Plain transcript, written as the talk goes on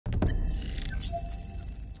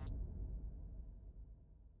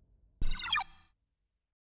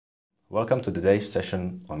Welcome to today's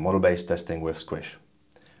session on model-based testing with Squish.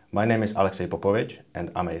 My name is Alexej Popovic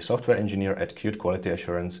and I'm a software engineer at Qt Quality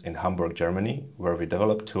Assurance in Hamburg, Germany, where we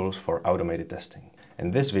develop tools for automated testing.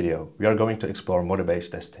 In this video, we are going to explore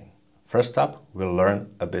model-based testing. First up, we'll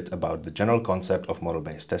learn a bit about the general concept of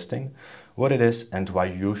model-based testing, what it is and why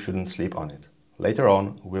you shouldn't sleep on it. Later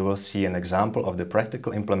on, we will see an example of the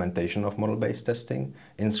practical implementation of model-based testing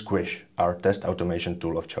in Squish, our test automation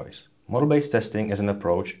tool of choice. Model-based testing is an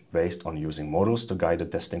approach based on using models to guide the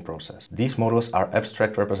testing process. These models are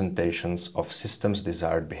abstract representations of systems'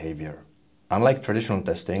 desired behavior. Unlike traditional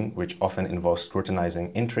testing, which often involves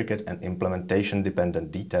scrutinizing intricate and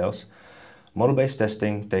implementation-dependent details, model-based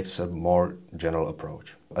testing takes a more general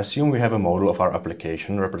approach. Assume we have a model of our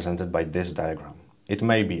application represented by this diagram. It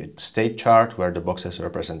may be a state chart where the boxes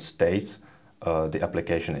represent states the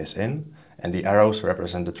application is in, and the arrows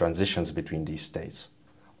represent the transitions between these states.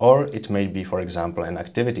 Or it may be, for example, an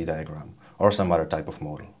activity diagram or some other type of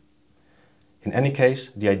model. In any case,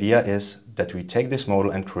 the idea is that we take this model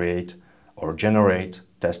and create or generate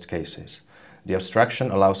test cases. The abstraction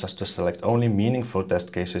allows us to select only meaningful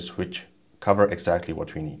test cases which cover exactly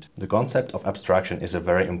what we need. The concept of abstraction is a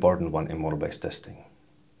very important one in model-based testing.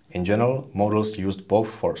 In general, models used both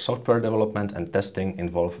for software development and testing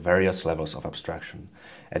involve various levels of abstraction.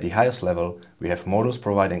 At the highest level, we have models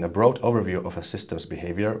providing a broad overview of a system's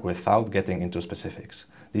behavior without getting into specifics.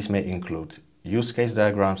 These may include use case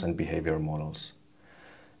diagrams and behavior models.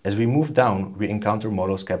 As we move down, we encounter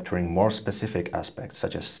models capturing more specific aspects,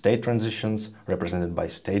 such as state transitions, represented by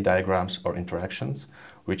state diagrams or interactions,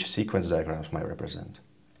 which sequence diagrams might represent.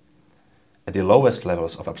 At the lowest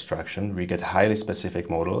levels of abstraction, we get highly specific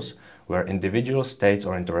models where individual states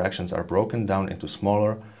or interactions are broken down into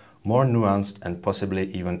smaller, more nuanced and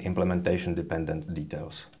possibly even implementation-dependent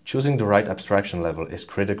details. Choosing the right abstraction level is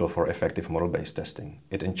critical for effective model-based testing.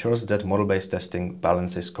 It ensures that model-based testing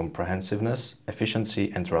balances comprehensiveness,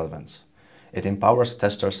 efficiency and relevance. It empowers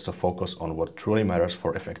testers to focus on what truly matters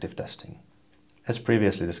for effective testing. As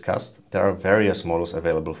previously discussed, there are various models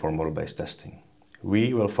available for model-based testing.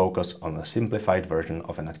 We will focus on a simplified version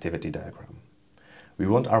of an activity diagram. We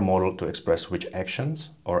want our model to express which actions,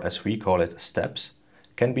 or as we call it, steps,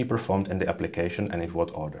 can be performed in the application and in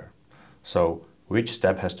what order. So, which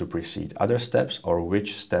step has to precede other steps or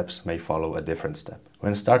which steps may follow a different step.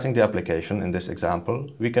 When starting the application in this example,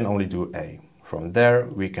 we can only do A. From there,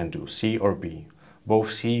 we can do C or B.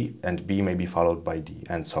 Both C and B may be followed by D,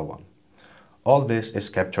 and so on. All this is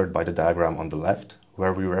captured by the diagram on the left,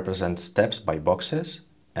 where we represent steps by boxes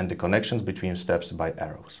and the connections between steps by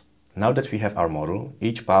arrows. Now that we have our model,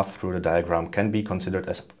 each path through the diagram can be considered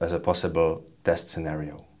as a possible test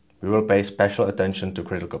scenario. We will pay special attention to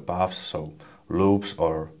critical paths, so loops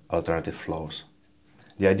or alternative flows.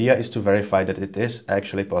 The idea is to verify that it is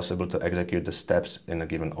actually possible to execute the steps in a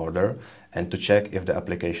given order and to check if the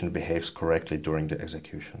application behaves correctly during the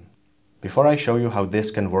execution. Before I show you how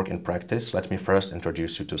this can work in practice, let me first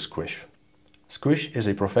introduce you to Squish. Squish is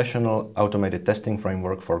a professional automated testing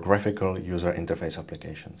framework for graphical user interface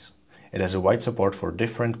applications. It has a wide support for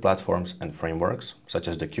different platforms and frameworks, such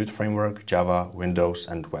as the Qt framework, Java, Windows,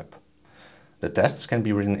 and Web. The tests can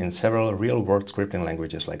be written in several real-world scripting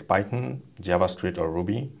languages like Python, JavaScript, or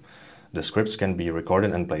Ruby. The scripts can be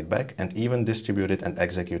recorded and played back, and even distributed and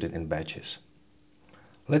executed in batches.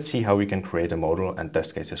 Let's see how we can create a model and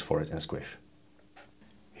test cases for it in Squish.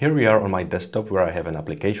 Here we are on my desktop where I have an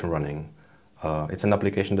application running. It's an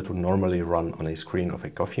application that would normally run on a screen of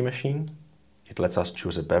a coffee machine. It lets us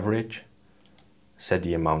choose a beverage, set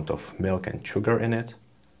the amount of milk and sugar in it,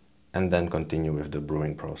 and then continue with the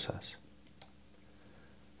brewing process.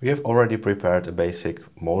 We have already prepared a basic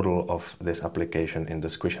model of this application in the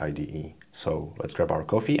Squish IDE, so let's grab our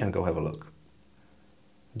coffee and go have a look.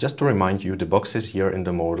 Just to remind you, the boxes here in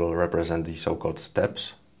the model represent the so-called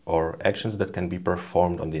steps, or actions that can be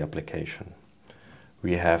performed on the application.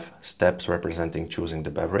 We have steps representing choosing the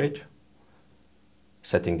beverage,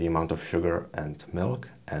 setting the amount of sugar and milk,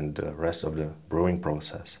 and the rest of the brewing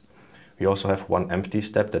process. We also have one empty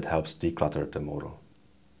step that helps declutter the model.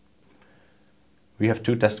 We have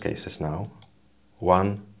two test cases now.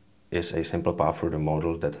 One is a simple path through the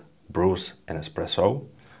model that brews an espresso.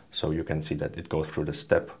 So you can see that it goes through the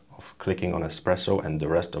step of clicking on espresso and the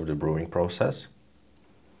rest of the brewing process.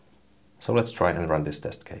 So let's try and run this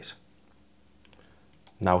test case.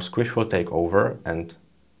 Now Squish will take over and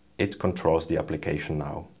it controls the application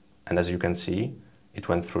now. And as you can see, it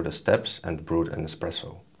went through the steps and brewed an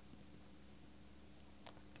espresso.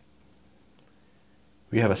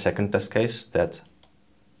 We have a second test case that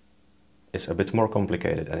is a bit more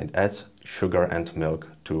complicated and it adds sugar and milk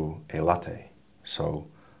to a latte. So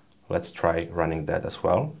Let's try running that as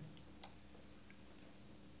well.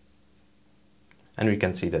 And we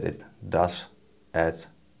can see that it does add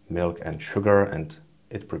milk and sugar and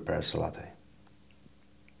it prepares a latte.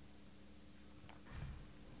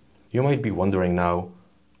 You might be wondering now,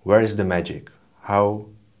 where is the magic? How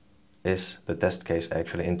is the test case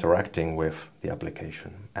actually interacting with the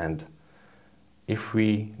application? And if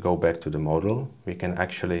we go back to the model, we can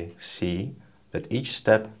actually see that each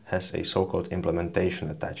step has a so-called implementation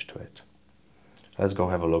attached to it. Let's go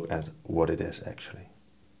have a look at what it is actually.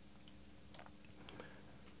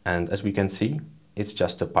 And as we can see, it's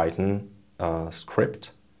just a Python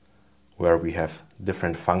script where we have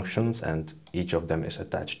different functions and each of them is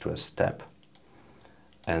attached to a step.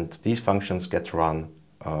 And these functions get run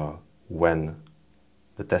when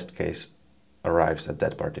the test case arrives at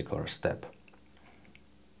that particular step.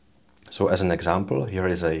 So as an example, here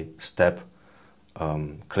is a step,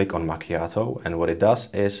 click on macchiato, and what it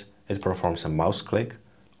does is it performs a mouse click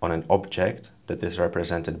on an object that is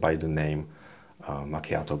represented by the name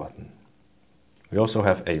macchiato button. We also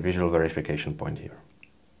have a visual verification point here.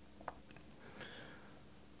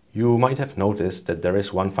 You might have noticed that there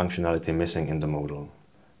is one functionality missing in the model,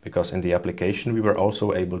 because in the application we were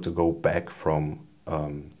also able to go back from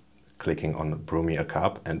clicking on brew me a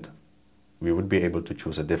cup, and we would be able to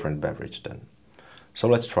choose a different beverage then. So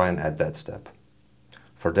let's try and add that step.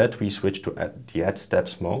 For that we switch to the Add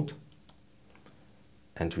Steps mode,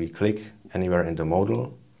 and we click anywhere in the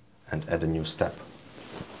model and add a new step.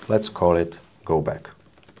 Let's call it Go Back.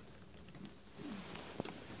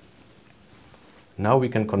 Now we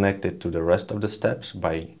can connect it to the rest of the steps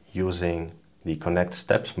by using the Connect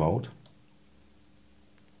Steps mode,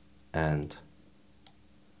 and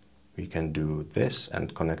we can do this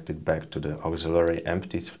and connect it back to the auxiliary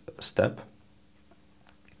empty step.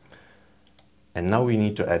 And now we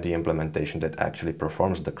need to add the implementation that actually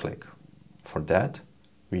performs the click. For that,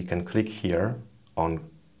 we can click here on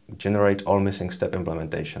Generate All Missing Step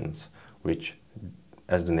Implementations, which,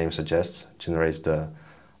 as the name suggests, generates the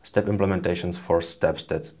step implementations for steps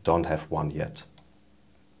that don't have one yet.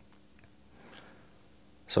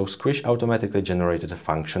 So Squish automatically generated a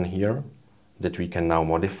function here that we can now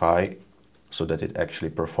modify so that it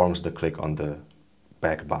actually performs the click on the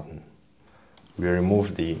back button. We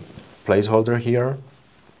remove the placeholder here,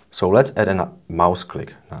 so let's add a mouse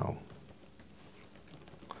click now.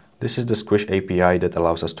 This is the Squish API that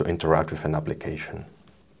allows us to interact with an application.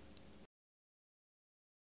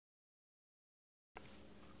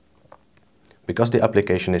 Because the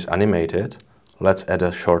application is animated, let's add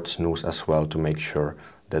a short snooze as well to make sure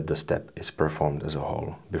that the step is performed as a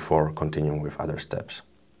whole before continuing with other steps.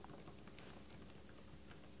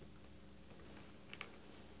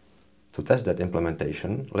 To test that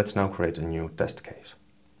implementation, let's now create a new test case.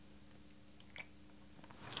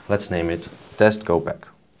 Let's name it Test Go Back.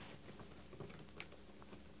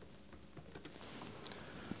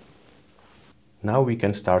 Now we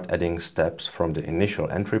can start adding steps from the initial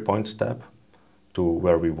entry point step to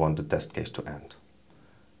where we want the test case to end.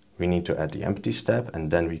 We need to add the empty step,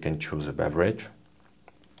 and then we can choose a beverage.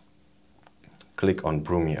 Click on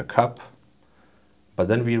Brew Me a Cup, but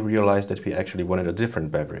then we realize that we actually wanted a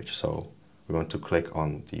different beverage, so we want to click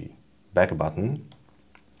on the back button.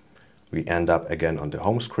 We end up again on the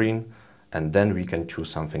home screen, and then we can choose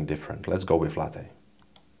something different. Let's go with latte.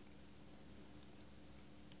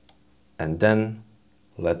 And then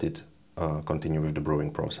let it continue with the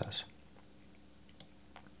brewing process.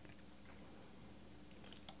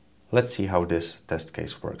 Let's see how this test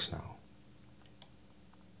case works now.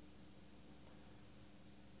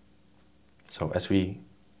 So as we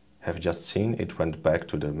have just seen, it went back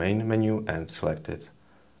to the main menu and selected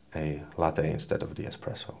a latte instead of the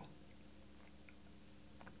espresso.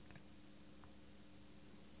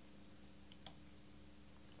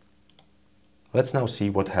 Let's now see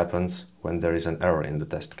what happens when there is an error in the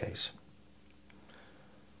test case.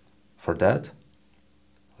 For that,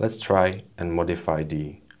 let's try and modify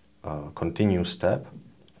the continue step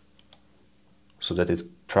so that it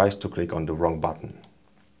tries to click on the wrong button.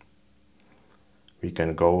 We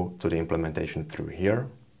can go to the implementation through here,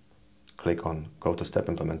 click on Go to Step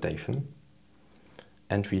Implementation,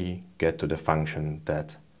 and we get to the function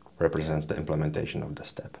that represents the implementation of the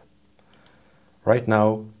step. Right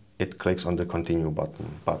now, it clicks on the Continue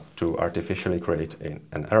button, but to artificially create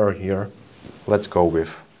an error here, let's go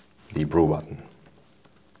with the Brew button.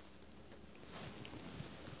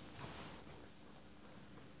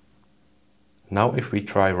 Now if we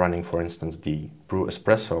try running, for instance, the Brew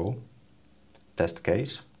Espresso test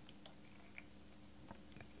case,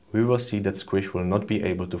 we will see that Squish will not be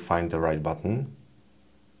able to find the right button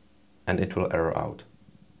and it will error out.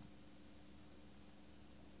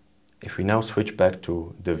 If we now switch back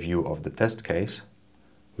to the view of the test case,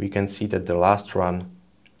 we can see that the last run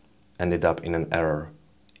ended up in an error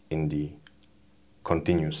in the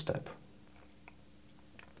continue step.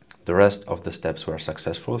 The rest of the steps were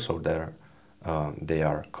successful, so they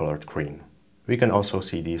are colored green. We can also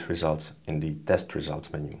see these results in the test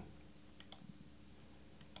results menu.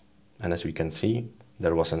 And as we can see,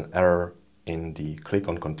 there was an error in the click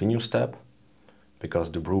on continue step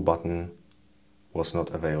because the brew button was not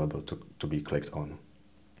available to be clicked on.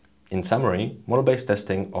 In summary, model-based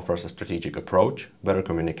testing offers a strategic approach, better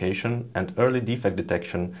communication, and early defect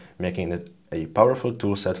detection, making it a powerful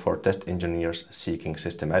toolset for test engineers seeking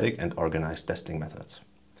systematic and organized testing methods.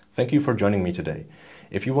 Thank you for joining me today.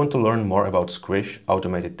 If you want to learn more about Squish,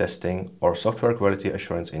 automated testing, or software quality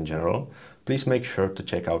assurance in general, please make sure to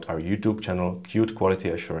check out our YouTube channel, Qt Quality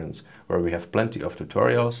Assurance, where we have plenty of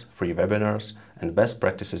tutorials, free webinars, and best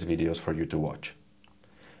practices videos for you to watch.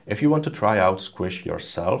 If you want to try out Squish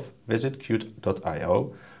yourself, visit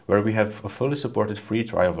qt.io, where we have a fully supported free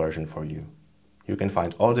trial version for you. You can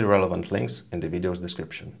find all the relevant links in the video's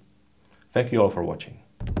description. Thank you all for watching.